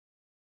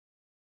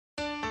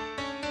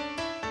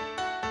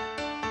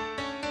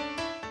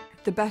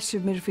The Bachelor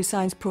of Midwifery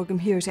Science programme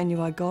here at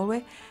NUI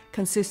Galway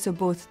consists of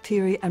both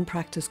theory and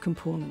practice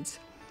components.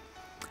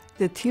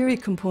 The theory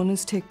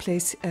components take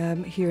place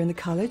here in the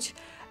college,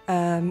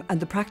 and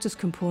the practice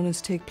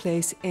components take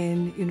place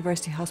in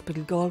University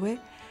Hospital Galway,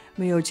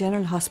 Mayo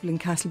General Hospital in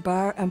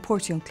Castlebar and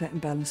Portiuncula in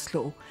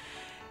Ballinasloe.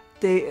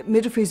 The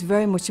midwifery is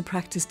very much a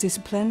practice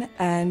discipline,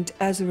 and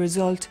as a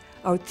result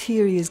our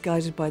theory is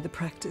guided by the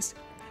practice.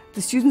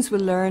 The students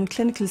will learn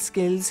clinical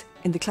skills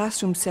in the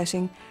classroom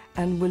setting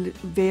and will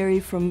vary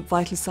from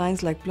vital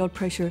signs like blood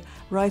pressure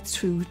right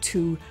through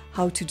to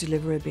how to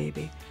deliver a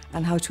baby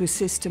and how to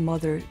assist a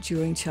mother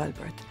during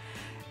childbirth.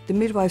 The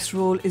midwife's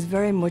role is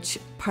very much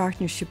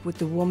partnership with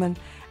the woman,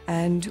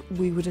 and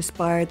we would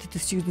aspire that the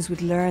students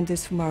would learn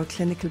this from our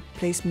clinical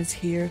placements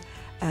here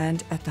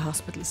and at the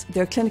hospitals.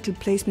 Their clinical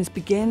placements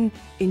begin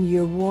in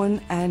year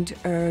 1 and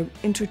are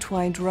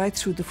intertwined right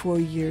through the 4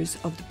 years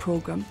of the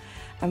programme.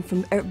 And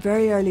from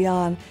very early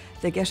on,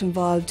 they get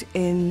involved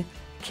in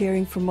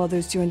caring for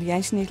mothers during the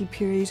antenatal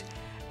period,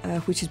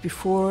 which is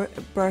before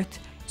birth,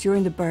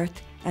 during the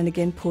birth, and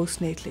again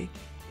postnatally,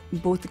 in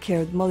both the care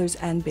of mothers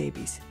and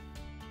babies.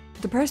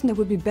 The person that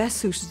would be best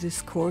suited to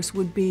this course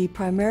would be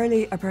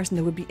primarily a person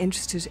that would be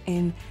interested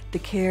in the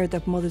care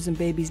that mothers and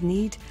babies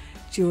need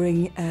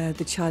during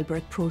the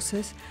childbirth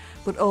process,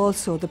 but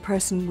also the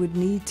person would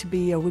need to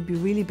be, or would be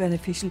really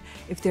beneficial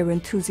if they were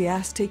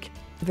enthusiastic,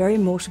 very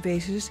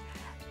motivated,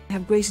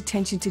 have great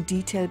attention to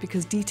detail,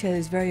 because detail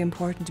is very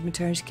important in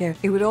maternity care.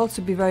 It would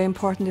also be very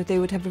important that they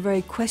would have a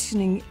very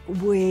questioning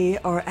way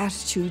or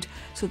attitude,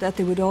 so that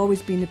they would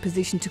always be in a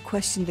position to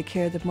question the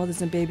care that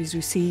mothers and babies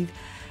receive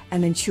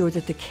and ensure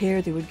that the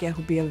care they would get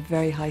would be of a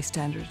very high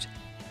standard.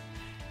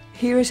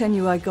 Here at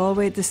NUI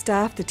Galway, the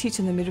staff that teach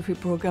in the midwifery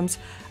programmes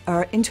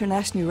are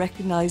internationally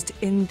recognised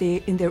in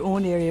their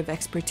own area of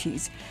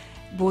expertise,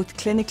 both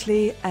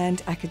clinically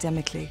and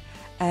academically.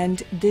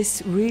 And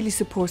this really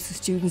supports the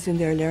students in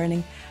their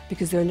learning,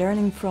 because they're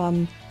learning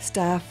from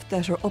staff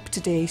that are up to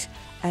date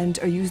and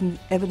are using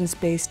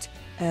evidence-based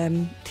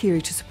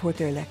theory to support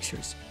their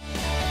lectures.